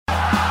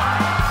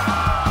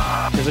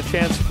There's a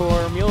chance for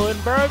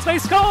Muhlenberg. They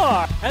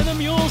score! And the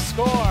Mules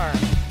score!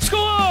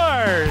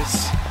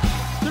 Scores!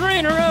 3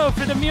 in a row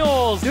for the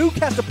Mules. Duke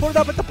has to put it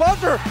up at the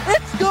buzzer.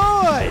 It's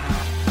good!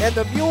 And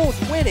the Mules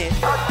win it.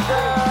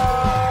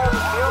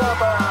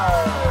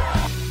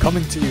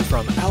 Coming to you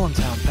from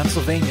Allentown,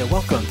 Pennsylvania,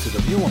 welcome to the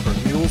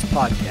Muhlenberg Mules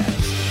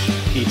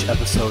podcast. Each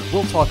episode,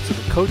 we'll talk to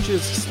the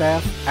coaches,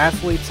 staff,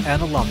 athletes,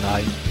 and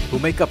alumni who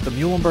make up the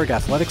Muhlenberg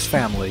Athletics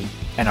family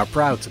and are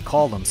proud to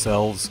call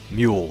themselves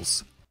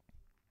Mules.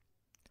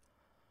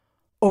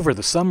 Over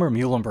the summer,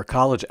 Muhlenberg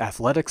College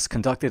Athletics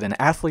conducted an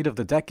Athlete of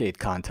the Decade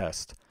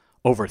contest.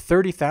 Over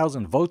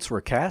 30,000 votes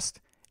were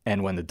cast,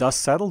 and when the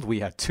dust settled,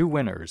 we had 2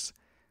 winners.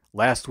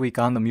 Last week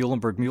on the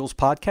Muhlenberg Mules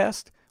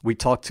podcast, we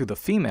talked to the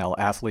female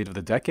Athlete of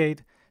the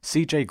Decade,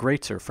 CJ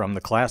Greatzer from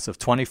the class of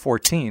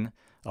 2014,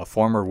 a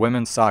former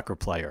women's soccer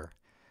player.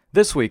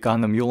 This week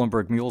on the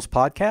Muhlenberg Mules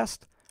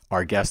podcast,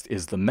 our guest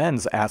is the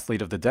men's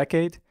Athlete of the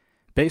Decade,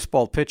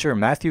 baseball pitcher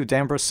Matthew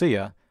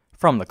D'Ambrosio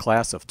from the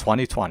class of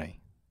 2020.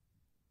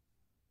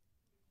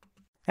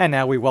 And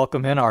now we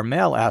welcome in our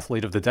male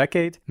Athlete of the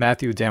Decade,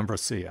 Matthew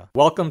D'Ambrosio.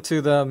 Welcome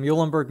to the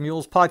Muhlenberg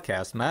Mules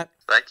podcast, Matt.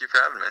 Thank you for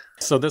having me.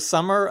 So this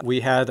summer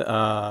we had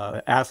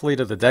Athlete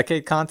of the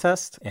Decade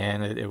contest,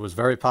 and it was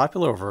very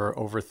popular.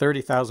 Over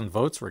 30,000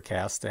 votes were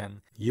cast,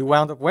 and you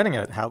wound up winning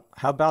it. How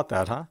about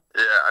that, huh?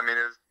 Yeah, I mean,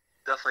 it was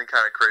definitely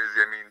kind of crazy.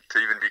 I mean, to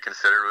even be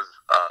considered was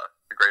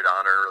a great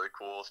honor, really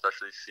cool,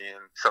 especially seeing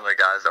some of the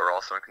guys that were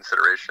also in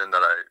consideration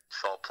that I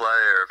saw play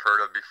or have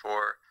heard of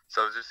before.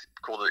 So it was just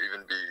cool to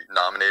even be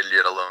nominated,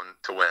 yet alone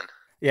to win.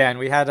 Yeah, and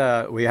we had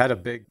a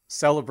big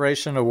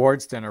celebration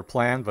awards dinner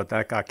planned, but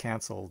that got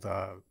canceled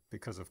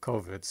because of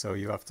COVID. So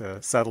you have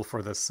to settle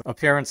for this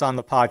appearance on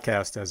the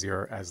podcast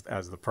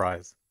as the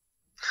prize.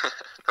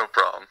 No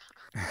problem.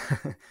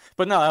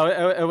 But no,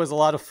 it was a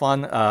lot of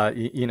fun,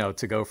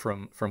 to go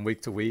from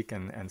week to week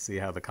and see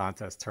how the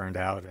contest turned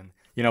out. And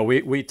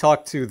we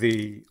talked to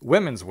the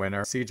women's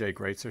winner, CJ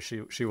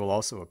Greatzer. She will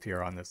also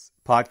appear on this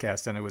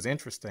podcast. And it was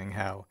interesting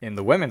how in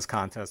the women's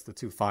contest, the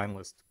 2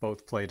 finalists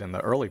both played in the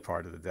early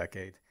part of the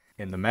decade.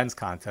 In the men's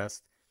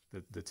contest,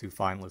 the 2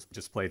 finalists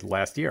just played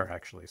last year,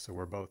 actually. So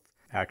we're both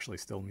actually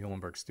still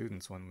Muhlenberg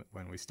students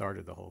when we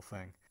started the whole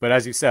thing. But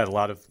as you said, a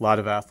lot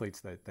of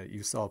athletes that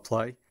you saw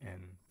play,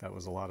 and that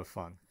was a lot of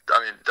fun. I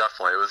mean,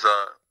 definitely. It was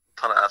a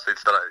ton of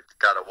athletes that I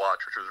got to watch,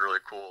 which was really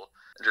cool.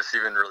 And just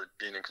even really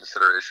being in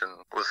consideration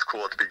was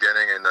cool at the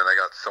beginning, and then I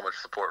got so much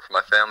support from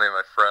my family,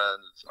 my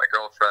friends, my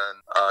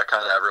girlfriend,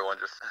 kind of everyone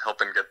just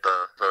helping get the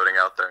voting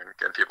out there and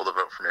getting people to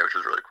vote for me, which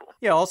was really cool.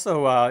 Yeah,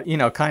 also,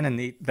 kind of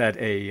neat that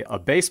a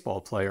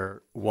baseball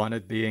player won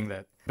it, being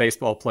that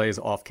baseball plays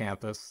off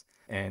campus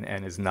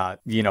and is not,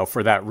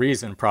 for that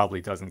reason,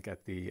 probably doesn't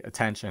get the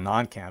attention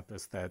on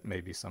campus that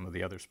maybe some of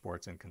the other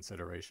sports in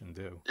consideration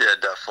do. Yeah,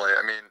 definitely.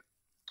 I mean,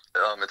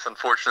 it's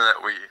unfortunate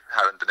that we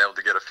haven't been able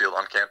to get a field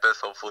on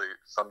campus. Hopefully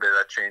someday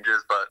that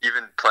changes. But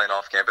even playing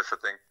off campus, I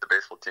think the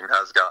baseball team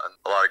has gotten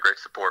a lot of great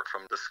support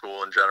from the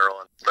school in general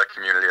and the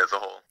community as a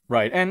whole.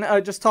 Right. And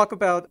just talk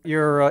about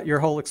your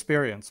whole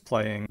experience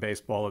playing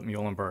baseball at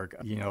Muhlenberg.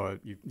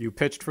 You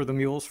pitched for the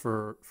Mules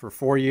for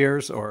 4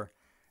 years, or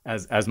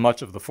as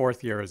much of the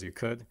 4th year as you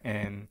could.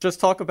 And just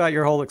talk about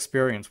your whole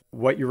experience,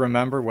 what you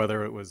remember,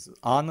 whether it was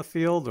on the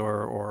field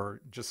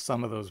or just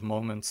some of those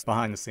moments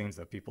behind the scenes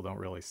that people don't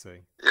really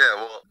see. Yeah,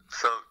 well,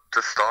 so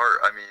to start,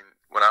 I mean,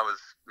 when I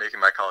was making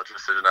my college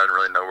decision, I didn't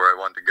really know where I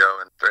wanted to go.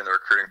 And during the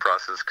recruiting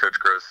process,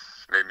 Coach Gross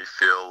made me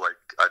feel like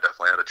I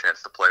definitely had a chance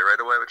to play right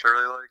away, which I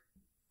really liked.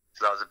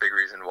 So that was a big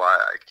reason why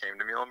I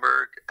came to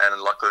Muhlenberg. And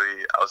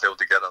luckily, I was able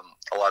to get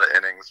a lot of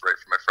innings right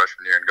from my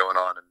freshman year and going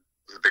on, and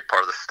was a big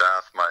part of the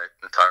staff my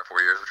entire 4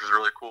 years, which was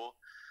really cool.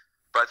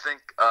 But I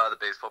think the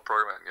baseball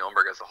program at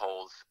Muhlenberg as a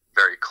whole is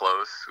very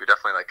close. We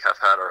definitely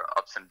have had our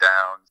ups and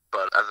downs,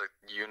 but as a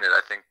unit, I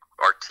think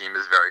our team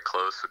is very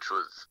close,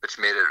 which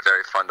made it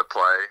very fun to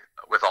play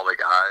with all the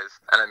guys.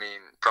 And I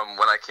mean, from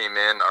when I came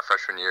in our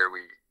freshman year,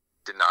 we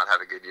did not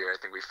have a good year. I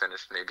think we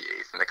finished maybe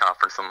 8th in the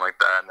conference, something like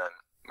that. And then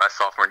my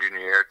sophomore and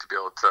junior year, to be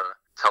able to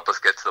help us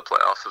get to the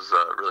playoffs was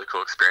a really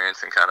cool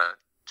experience and kind of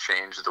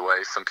changed the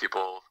way some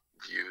people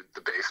viewed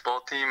the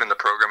baseball team and the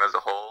program as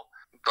a whole.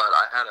 But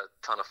I had a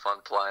ton of fun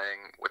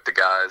playing with the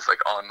guys,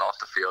 on and off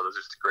the field. It was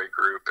just a great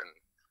group and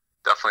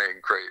definitely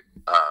a great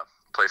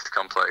place to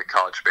come play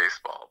college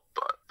baseball.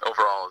 But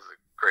overall, it was a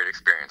great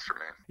experience for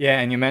me. Yeah,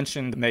 and you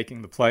mentioned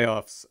making the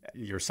playoffs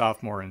your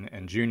sophomore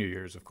and junior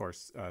years. Of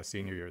course,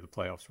 senior year, the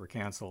playoffs were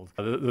canceled.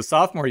 The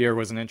sophomore year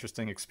was an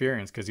interesting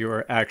experience because you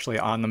were actually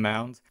on the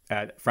mound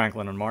at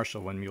Franklin and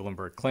Marshall when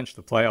Muhlenberg clinched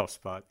the playoff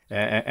spot.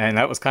 And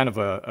that was kind of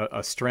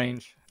a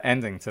strange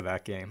ending to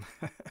that game.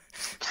 Yeah,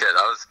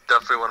 that was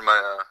definitely one of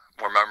my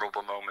more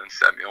memorable moments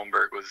at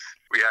Muhlenberg. Was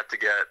we had to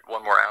get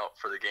one more out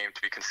for the game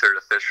to be considered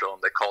official,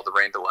 and they called the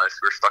rain delay, so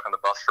we were stuck on the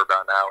bus for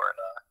about an hour, and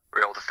we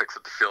were able to fix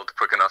up the field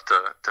quick enough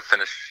to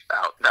finish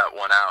out that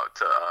one out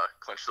to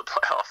clinch the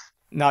playoffs.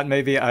 Not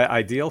maybe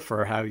ideal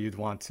for how you'd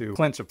want to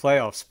clinch a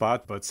playoff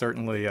spot, but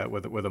certainly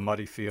with a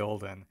muddy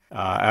field. And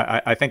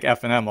I think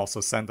F&M also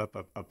sent up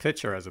a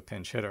pitcher as a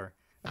pinch hitter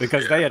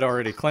because they had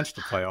already clinched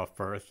a playoff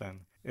berth,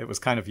 and it was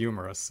kind of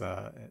humorous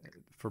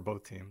for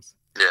both teams.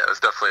 Yeah, it was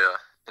definitely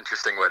a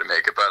interesting way to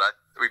make it, but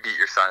we beat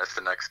your Sinus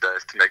the next day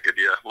to make it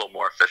a little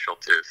more official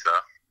too. So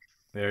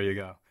there you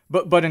go.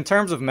 But in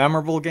terms of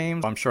memorable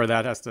games, I'm sure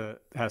that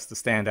has to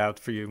stand out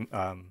for you,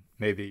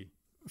 maybe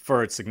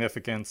for its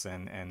significance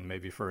and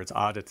maybe for its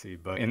oddity.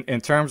 But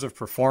in terms of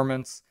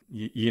performance,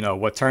 you know,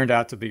 what turned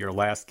out to be your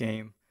last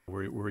game,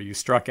 where you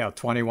struck out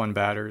 21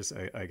 batters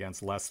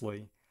against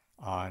Leslie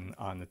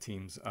on the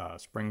team's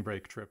spring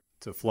break trip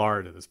to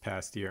Florida this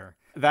past year.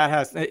 That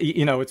has,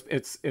 you know,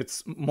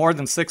 it's more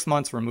than 6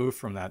 months removed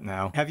from that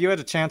now. Have you had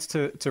a chance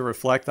to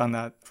reflect on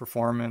that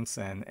performance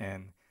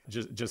and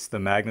just the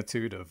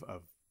magnitude of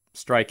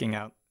striking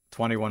out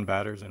 21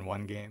 batters in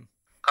one game?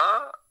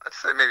 I'd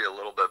say maybe a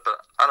little bit, but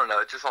I don't know.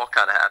 It just all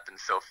kind of happened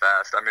so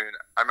fast. I mean,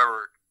 I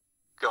remember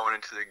going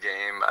into the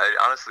game,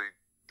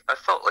 I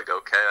felt like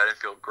okay. I didn't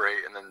feel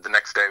great. And then the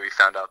next day we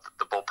found out that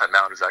the bullpen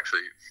mound was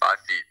actually 5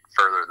 feet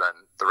further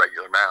than the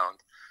regular mound.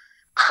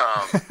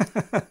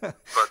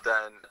 But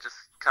then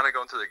just kind of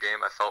going through the game,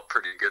 I felt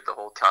pretty good the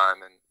whole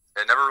time. And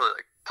it never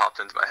really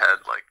popped into my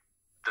head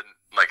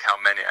how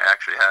many I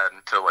actually had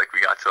until we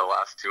got to the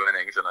last 2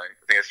 innings, and I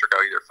think I struck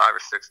out either 5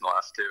 or 6 in the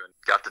last 2 and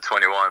got to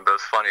 21. But it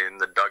was funny in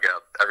the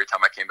dugout. Every time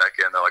I came back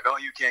in, they're like, "Oh,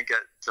 you can't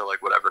get to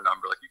whatever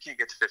number. You can't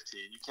get to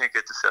 15. You can't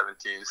get to 17."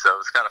 So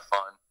it was kind of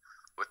fun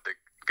with the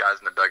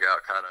guys in the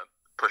dugout kind of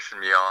pushing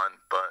me on.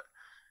 But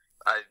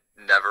I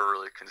never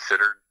really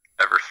considered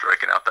ever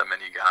striking out that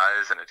many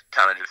guys, and it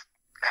kind of just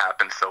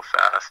happened so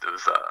fast. It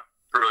was a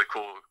really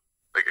cool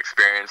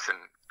experience and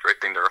great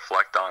thing to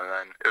reflect on. And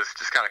then it was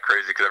just kind of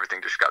crazy because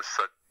everything just got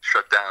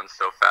shut down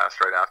so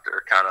fast right after.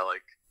 It kind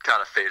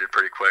of faded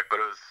pretty quick, but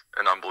it was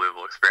an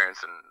unbelievable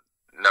experience and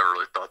never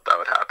really thought that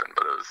would happen.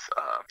 But it was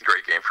a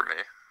great game for me.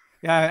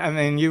 Yeah, I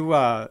mean,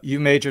 you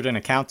majored in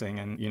accounting,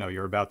 and you know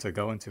you're about to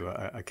go into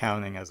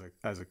accounting as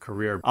a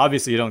career.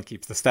 Obviously, you don't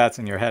keep the stats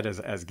in your head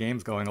as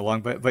games going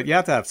along, but you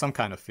have to have some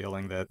kind of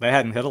feeling that they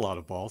hadn't hit a lot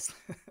of balls.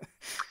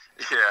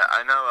 Yeah,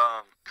 I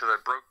know, because I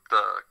broke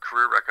the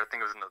career record. I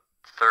think it was in the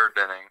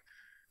 3rd inning,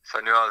 so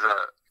I knew I was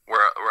at where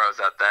I was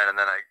at then, and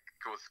then I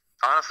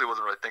honestly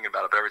wasn't really thinking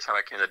about it. But every time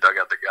I came to the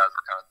dugout, the guys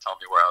were kind of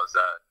telling me where I was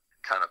at.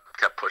 Kind of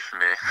kept pushing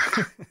me.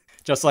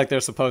 Just like they're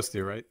supposed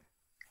to, right?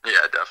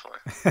 Yeah,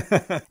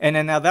 definitely. And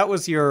then now that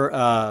was your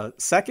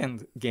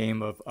second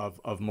game of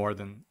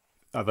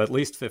at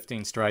least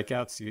 15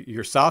 strikeouts.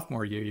 Your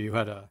sophomore year, you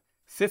had a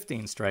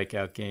 15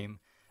 strikeout game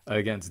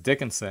against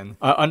Dickinson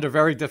under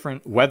very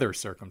different weather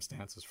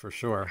circumstances, for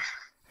sure.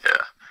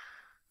 Yeah,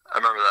 I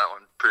remember that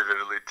one pretty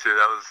vividly too.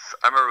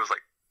 I remember it was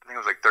I think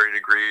it was 30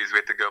 degrees. We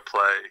had to go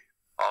play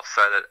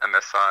offsite at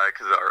MSI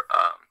because our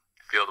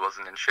field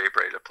wasn't in shape,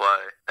 ready to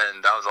play,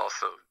 and that was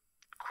also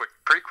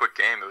pretty quick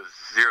game. It was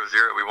 0-0.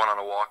 We won on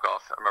a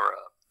walk-off. I remember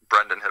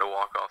Brendan hit a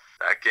walk-off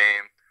that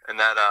game, and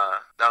that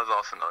was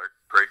also another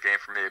great game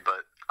for me.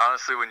 But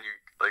honestly, when you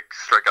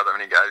strike out that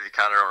many guys, you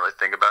kind of don't really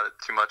think about it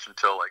too much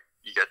until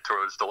you get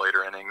towards the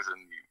later innings and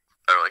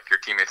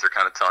your teammates are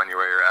kind of telling you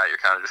where you're at.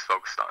 You're kind of just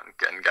focused on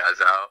getting guys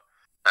out,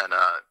 and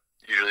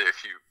usually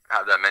if you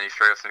have that many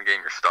strikeouts in a game,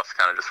 your stuff's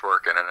kind of just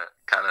working, and it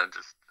kind of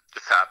just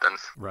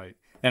happens. Right.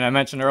 And I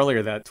mentioned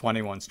earlier that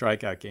 21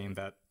 strikeout game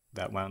that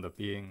wound up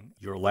being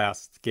your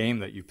last game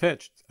that you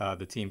pitched.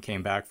 The team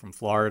came back from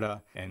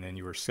Florida, and then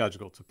you were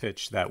scheduled to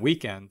pitch that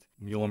weekend.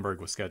 Muhlenberg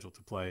was scheduled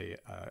to play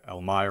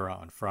Elmira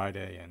on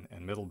Friday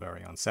and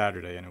Middlebury on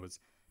Saturday, and it was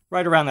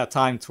right around that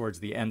time towards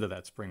the end of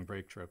that spring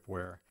break trip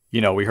where,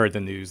 you know, we heard the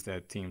news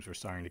that teams were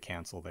starting to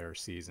cancel their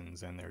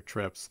seasons and their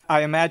trips.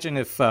 I imagine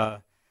if, I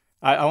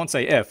won't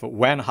say if, but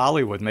when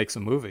Hollywood makes a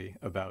movie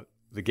about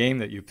the game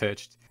that you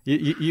pitched,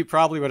 you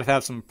probably would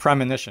have some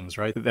premonitions,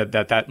 right?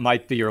 That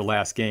might be your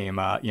last game.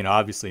 You know,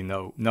 obviously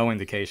no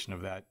indication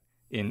of that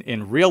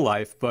in real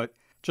life, but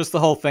just the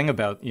whole thing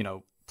about, you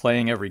know,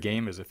 playing every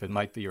game as if it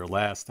might be your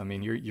last. I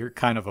mean, you're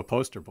kind of a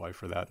poster boy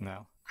for that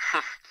now.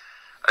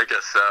 I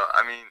guess so.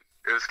 I mean,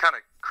 it was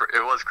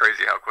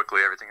crazy how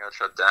quickly everything got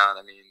shut down.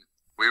 I mean,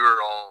 we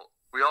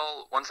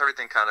all once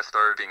everything kind of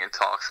started being in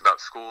talks about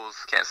schools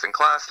canceling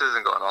classes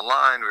and going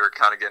online, we were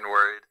kind of getting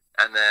worried.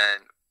 And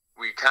then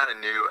we kind of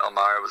knew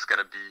Elmira was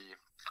going to be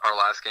our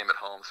last game at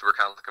home, so we're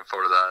kind of looking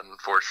forward to that. And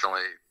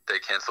unfortunately,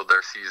 they canceled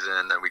their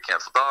season, and we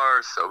canceled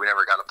ours, so we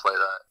never got to play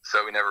that.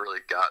 So we never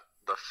really got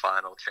the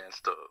final chance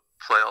to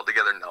play all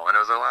together knowing it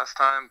was our last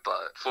time.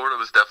 But Florida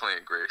was definitely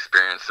a great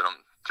experience, and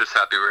I'm just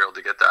happy we were able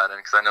to get that in,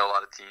 because I know a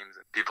lot of teams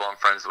and people I'm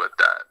friends with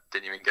that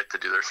didn't even get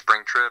to do their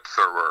spring trips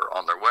or were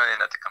on their way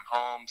and had to come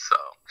home. So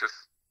just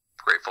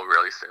grateful we were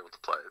at least able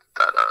to play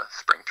that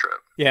spring trip.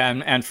 Yeah,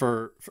 and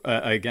for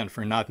again,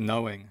 for not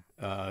knowing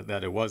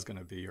that it was going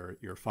to be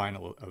your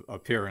final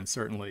appearance,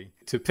 certainly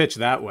to pitch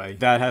that way,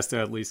 that has to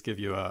at least give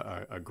you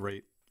a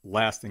great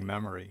lasting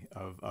memory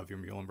of your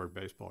Muhlenberg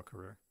baseball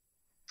career.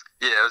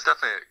 Yeah, it was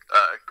definitely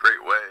a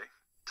great way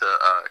to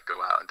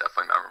go out, and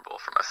definitely memorable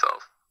for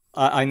myself.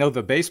 I know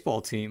the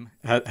baseball team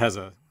has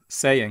a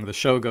saying, "The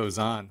show goes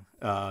on."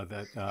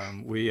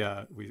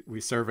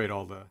 We surveyed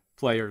all the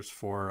players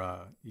for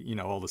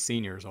all the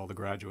seniors, all the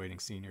graduating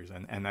seniors,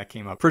 and that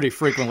came up pretty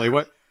frequently.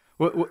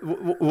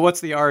 What's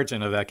the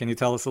origin of that? Can you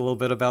tell us a little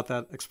bit about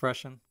that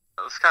expression?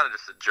 It was kind of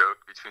just a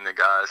joke between the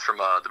guys from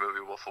the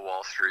movie Wolf of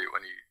Wall Street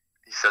when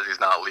he says he's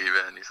not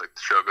leaving. He's like,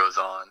 the show goes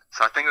on.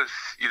 So I think it was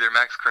either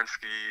Max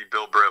Krinsky,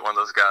 Bill Britt, one of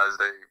those guys.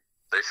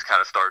 They just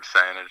kind of started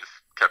saying it, just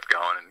kept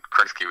going, and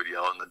Krinsky would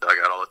yell in the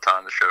dugout all the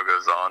time, the show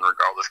goes on,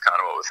 regardless kind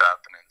of what was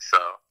happening.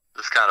 So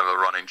just kind of a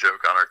running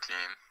joke on our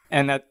team.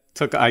 And that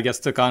took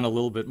on a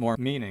little bit more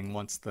meaning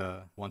once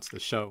the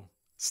show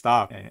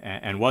stopped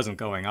and wasn't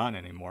going on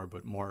anymore,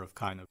 but more of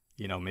kind of,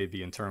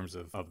 maybe in terms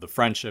of the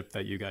friendship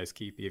that you guys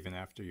keep even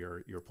after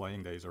your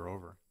playing days are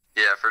over.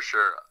 Yeah, for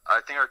sure.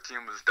 I think our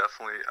team was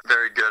definitely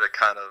very good at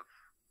kind of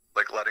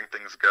like letting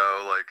things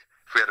go. Like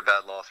if we had a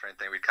bad loss or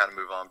anything, we'd kind of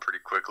move on pretty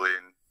quickly,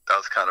 and that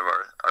was kind of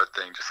our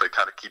thing, just like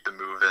kind of keep it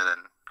moving,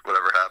 and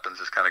whatever happens,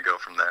 just kind of go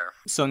from there.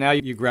 So now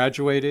you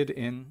graduated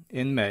in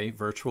May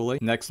virtually.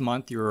 Next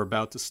month, you're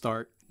about to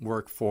start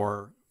work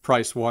for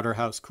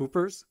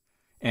PricewaterhouseCoopers.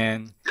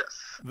 And yes.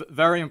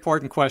 Very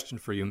important question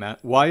for you, Matt.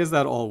 Why is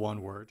that all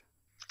one word?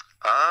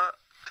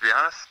 To be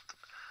honest,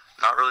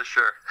 not really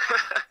sure.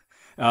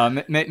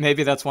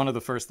 Maybe that's one of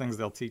the first things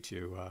they'll teach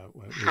you.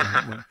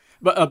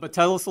 But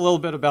tell us a little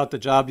bit about the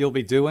job you'll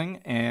be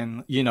doing,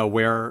 and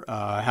where,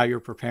 how you're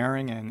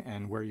preparing,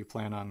 and where you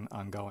plan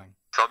on going.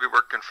 So I'll be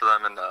working for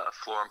them in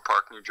Florham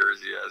Park, New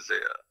Jersey, as a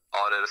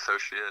audit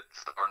associate,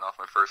 starting off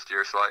my first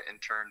year. So I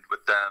interned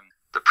with them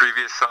the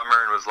previous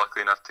summer and was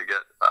lucky enough to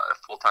get a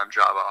full-time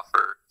job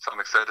offer. So I'm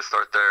excited to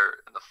start there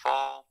in the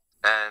fall.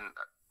 And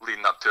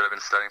leading up to it, I've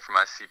been studying for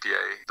my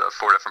CPA, the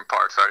 4 different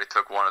parts. I already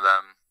took one of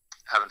them.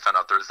 Haven't found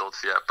out the results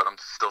yet, but I'm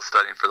still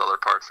studying for the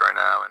other parts right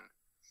now, and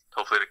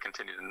hopefully to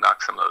continue to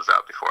knock some of those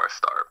out before I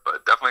start.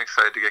 But definitely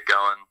excited to get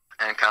going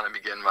and kind of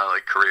begin my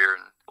career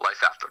and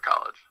life after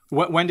college.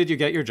 When did you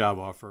get your job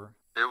offer?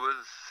 It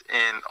was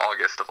in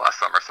August of last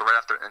summer. So right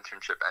after the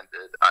internship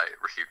ended, I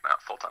received my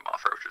full-time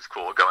offer, which was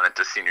cool, going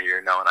into senior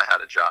year knowing I had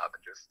a job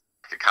and just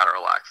could kind of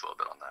relax a little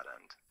bit on that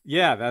end.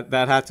 Yeah,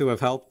 that had to have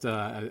helped,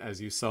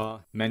 as you saw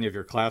many of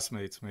your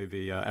classmates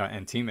maybe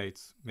and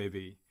teammates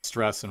maybe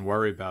stress and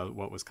worry about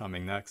what was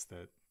coming next.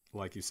 That,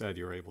 like you said,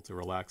 you were able to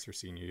relax your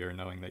senior year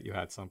knowing that you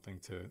had something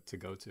to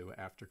go to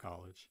after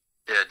college.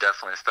 Yeah,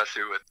 definitely,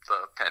 especially with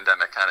the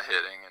pandemic kind of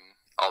hitting and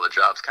all the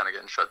jobs kind of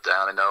getting shut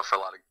down. I know for a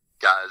lot of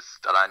guys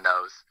that I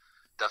know, it's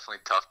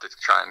definitely tough to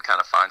try and kind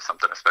of find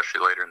something,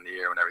 especially later in the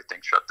year when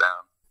everything's shut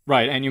down.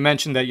 Right, and you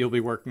mentioned that you'll be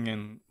working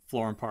in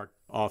Florham Park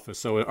office.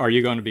 So are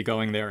you going to be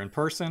going there in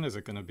person? Is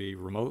it going to be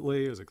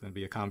remotely? Is it going to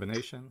be a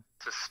combination?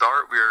 To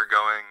start, we're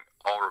going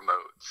all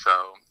remote. So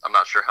I'm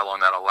not sure how long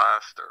that'll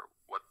last or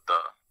what the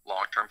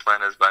long-term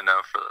plan is, but I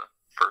know for the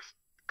first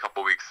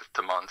couple weeks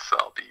to months,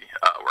 I'll be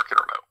working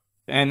remote.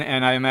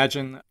 And I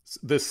imagine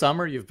this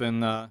summer you've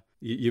been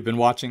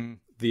watching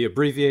the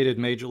abbreviated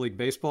Major League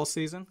Baseball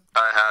season?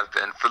 I have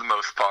been, for the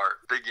most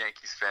part. Big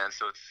Yankees fan,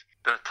 so it's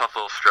been a tough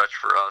little stretch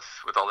for us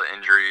with all the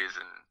injuries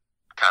and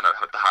kind of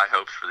the high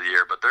hopes for the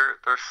year, but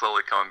they're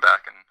slowly coming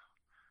back, and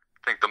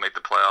I think they'll make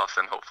the playoffs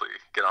and hopefully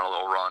get on a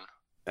little run.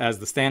 As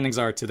the standings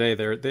are today,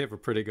 they have a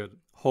pretty good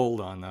hold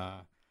on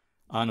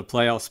a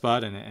playoff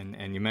spot,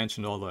 and you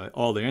mentioned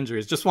all the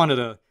injuries. Just wanted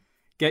to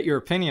get your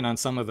opinion on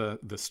some of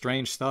the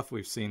strange stuff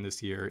we've seen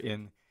this year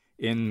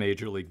in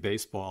Major League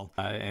Baseball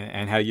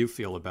and how you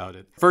feel about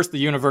it. First, the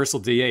universal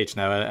DH.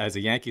 Now, as a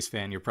Yankees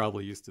fan, you're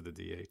probably used to the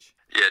DH.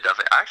 Yeah,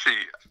 definitely. Actually,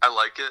 I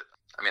like it.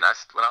 I mean,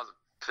 when I was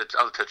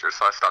a pitcher,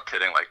 so I stopped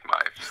hitting like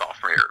my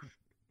sophomore year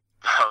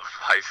of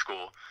high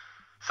school.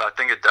 So I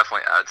think it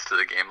definitely adds to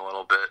the game a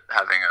little bit,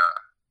 having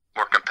a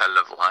more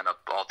competitive lineup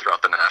all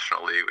throughout the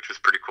National League, which is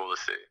pretty cool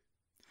to see.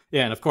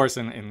 Yeah, and of course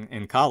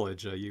in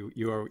college,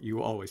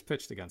 you always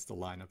pitched against a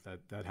lineup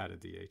that had a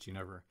DH. You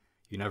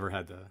never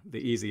had the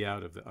easy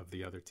out of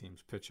the other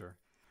team's pitcher.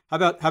 How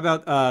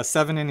about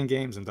 7-inning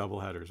games and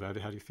doubleheaders? How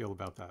do you feel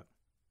about that?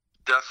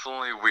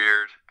 Definitely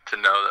weird to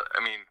know that.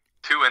 I mean,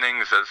 2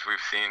 innings, as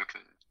we've seen,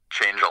 can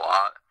change a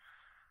lot.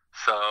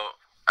 So,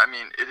 I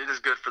mean, it is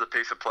good for the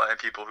pace of play and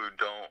people who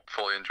don't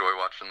fully enjoy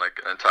watching like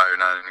an entire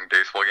 9-inning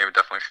baseball game. It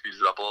definitely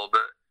speeds it up a little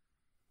bit.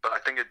 But I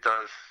think it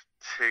does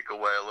take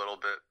away a little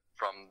bit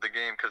from the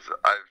game because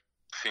I've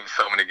seen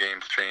so many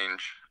games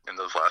change in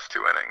those last 2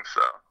 innings.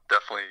 So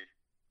definitely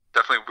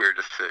weird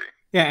to see.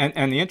 Yeah,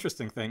 and the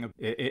interesting thing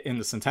in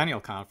the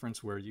Centennial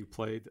Conference where you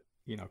played,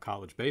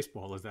 college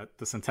baseball is that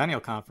the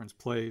Centennial Conference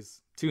plays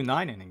 2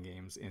 9-inning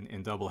games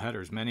in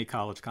doubleheaders. Many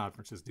college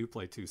conferences do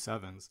play 2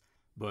 7s,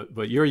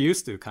 but you're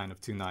used to kind of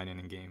 2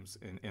 9-inning games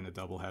in a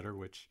doubleheader,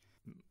 which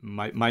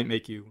might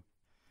make you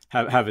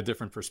have a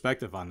different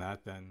perspective on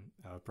that than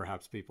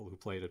perhaps people who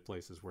played at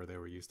places where they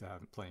were used to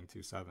playing 2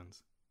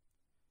 7s.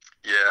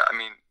 Yeah, I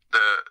mean,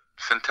 the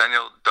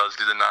Centennial does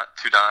do the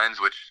 2 9s,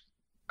 which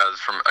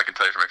I can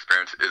tell you from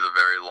experience, is a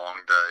very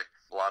long day.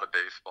 A lot of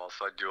baseball,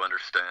 so I do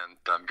understand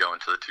them going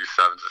to the 2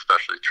 7s,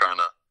 especially trying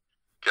to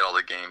get all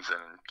the games in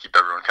and keep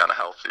everyone kind of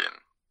healthy and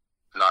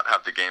not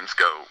have the games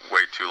go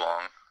way too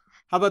long.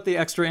 How about the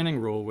extra inning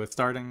rule with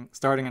starting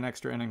an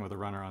extra inning with a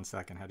runner on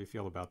second? How do you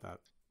feel about that?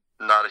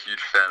 Not a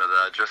huge fan of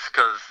that, just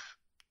because,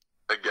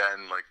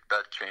 again, like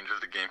that changes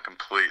the game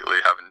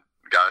completely, having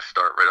guys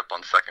start right up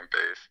on second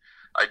base.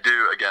 I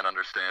do, again,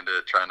 understand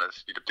it, trying to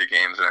speed up the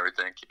games and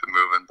everything, keep it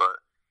moving, but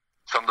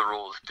some of the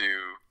rules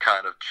do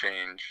kind of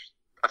change,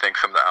 I think,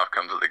 some of the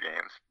outcomes of the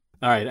games.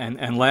 All right,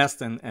 and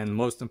last and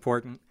most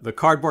important, the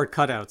cardboard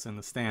cutouts in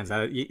the stands.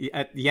 At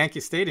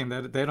Yankee Stadium,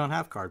 they don't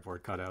have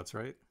cardboard cutouts,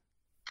 right?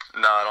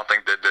 No, I don't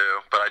think they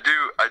do, but I do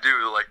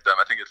like them.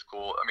 I think it's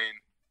cool. I mean,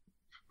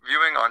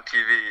 viewing on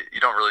TV,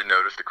 you don't really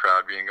notice the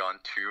crowd being on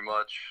too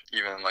much.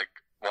 Even like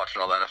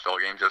watching all the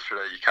NFL games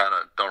yesterday, you kind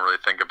of don't really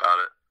think about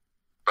it.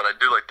 But I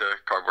do like the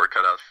cardboard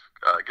cutouts.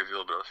 Gives you a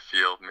little bit of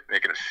feel,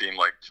 making it seem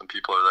like some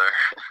people are there.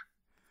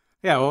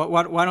 Yeah, well,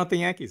 why don't the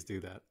Yankees do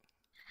that?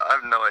 I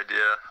have no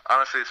idea.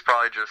 Honestly, it's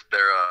probably just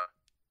their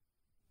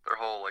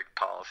whole like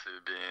policy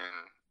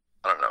being,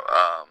 I don't know.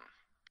 I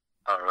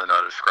don't really know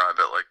how to describe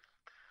it. Like,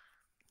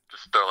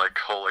 just their like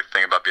whole like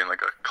thing about being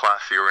like a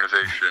classy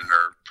organization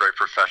or very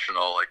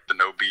professional, like the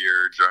no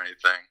beards or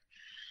anything.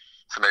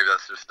 So maybe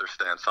that's just their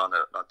stance on it.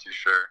 Not too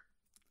sure.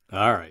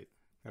 All right,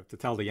 I have to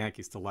tell the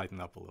Yankees to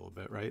lighten up a little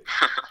bit, right?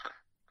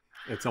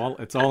 It's all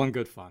in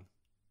good fun.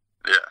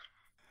 Yeah.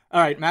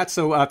 All right, Matt.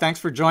 So thanks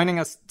for joining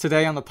us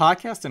today on the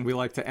podcast, and we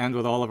like to end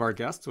with all of our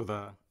guests with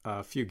a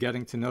few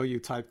getting to know you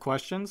type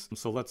questions.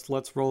 So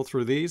let's roll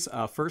through these.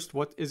 First,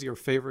 what is your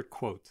favorite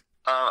quote?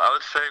 I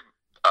would say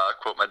a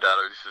quote my dad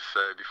used to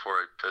say before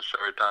I pitched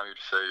every time.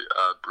 He'd say,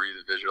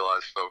 breathe,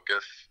 visualize,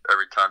 focus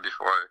every time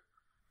before I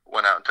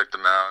went out and took the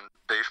mound.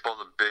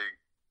 Baseball's a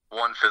big,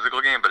 one, physical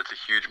game, but it's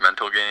a huge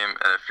mental game.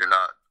 And if you're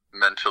not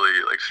mentally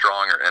like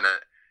strong or in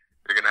it,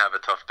 you're going to have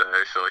a tough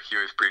day. So like, he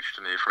always preached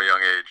to me from a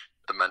young age,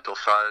 the mental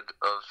side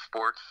of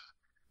sports,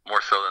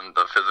 more so than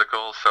the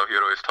physical. So he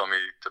would always tell me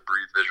to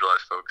breathe,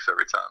 visualize, focus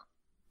every time.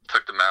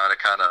 Took the mound,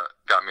 it kind of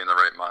got me in the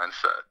right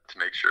mindset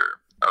to make sure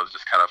I was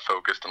just kind of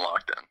focused and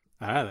locked in.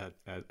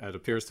 That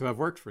appears to have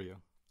worked for you.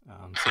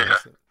 Yeah.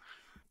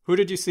 Who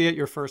did you see at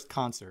your first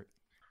concert?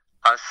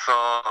 I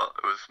saw,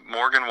 it was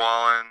Morgan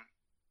Wallen,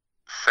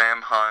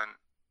 Sam Hunt,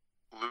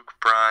 Luke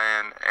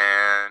Bryan,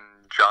 and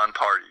John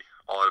Party,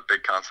 all at a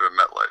big concert at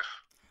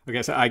MetLife.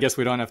 Okay, so I guess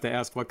we don't have to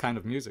ask what kind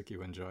of music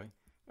you enjoy.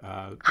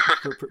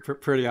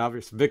 Pretty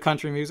obvious. Big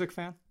country music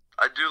fan?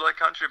 I do like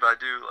country, but I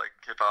do like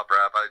hip-hop,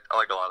 rap. I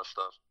like a lot of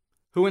stuff.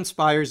 Who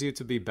inspires you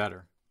to be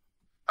better?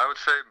 I would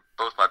say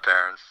both my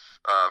parents.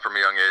 From a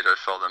young age, I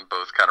saw them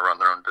both kind of run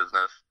their own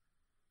business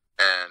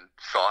and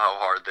saw how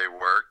hard they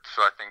worked.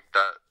 So I think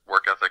that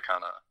work ethic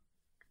kind of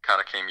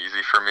came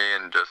easy for me,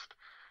 and just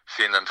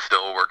seeing them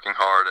still working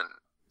hard and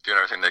doing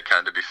everything they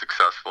can to be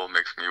successful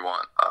makes me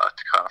want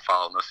to kind of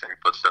follow in those same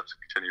footsteps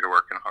and continue to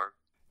work hard.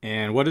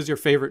 And what is your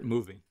favorite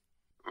movie?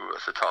 Ooh,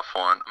 that's a tough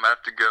one. I'm going to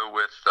have to go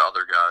with The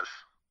Other Guys.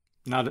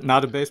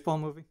 Not a baseball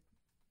movie?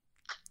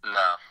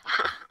 No.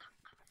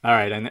 All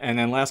right, and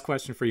then last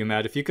question for you,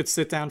 Matt. If you could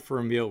sit down for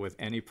a meal with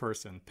any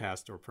person,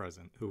 past or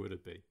present, who would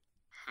it be?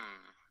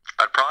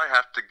 I'd probably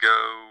have to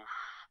go.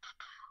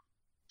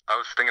 I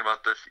was thinking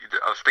about this.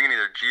 I was thinking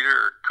either Jeter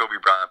or Kobe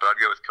Bryant, but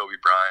I'd go with Kobe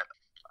Bryant.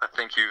 I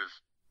think he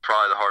was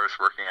probably the hardest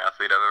working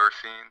athlete I've ever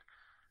seen.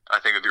 I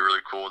think it'd be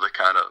really cool to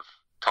kind of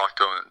talk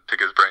to him and pick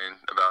his brain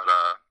about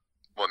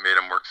what made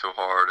him work so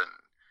hard, and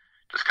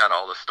just kind of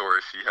all the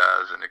stories he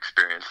has and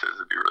experiences.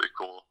 It'd be really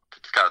cool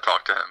to just kind of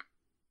talk to him.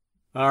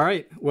 All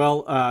right.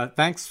 Well,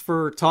 thanks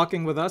for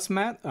talking with us,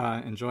 Matt.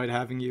 Enjoyed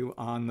having you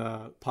on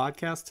the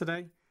podcast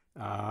today.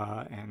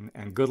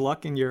 And good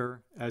luck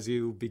as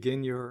you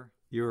begin your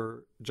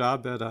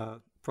job at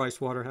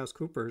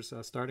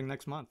PricewaterhouseCoopers starting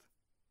next month.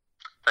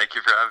 Thank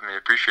you for having me.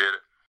 Appreciate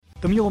it.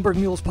 The Muhlenberg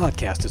Mules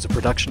podcast is a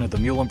production of the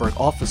Muhlenberg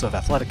Office of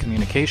Athletic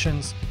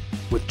Communications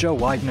with Joe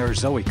Widener,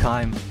 Zoe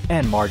Keim,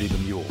 and Marty the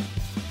Mule.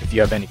 If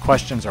you have any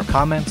questions or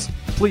comments,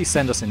 please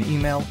send us an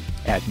email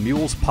at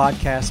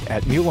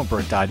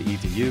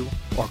mulespodcast@muhlenberg.edu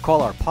or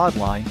call our pod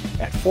line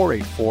at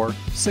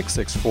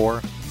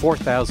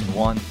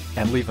 484-664-4001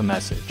 and leave a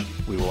message.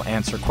 We will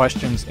answer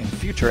questions in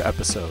future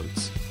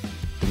episodes.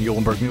 The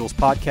Muhlenberg Mules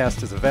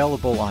podcast is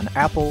available on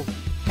Apple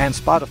and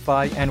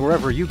Spotify and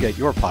wherever you get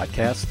your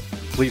podcast.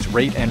 Please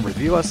rate and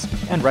review us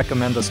and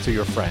recommend us to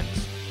your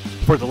friends.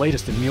 For the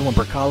latest in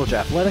Muhlenberg College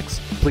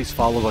athletics, please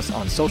follow us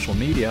on social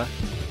media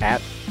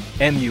at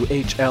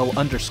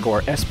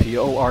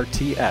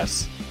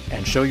MUHL_SPORTS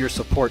and show your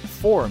support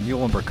for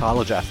Muhlenberg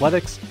College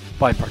athletics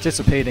by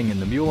participating in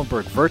the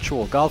Muhlenberg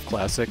Virtual Golf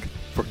Classic.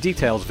 For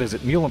details,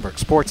 visit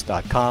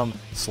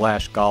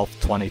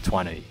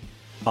muhlenbergsports.com/golf2020.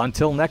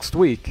 Until next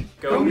week,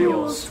 Go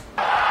Mules!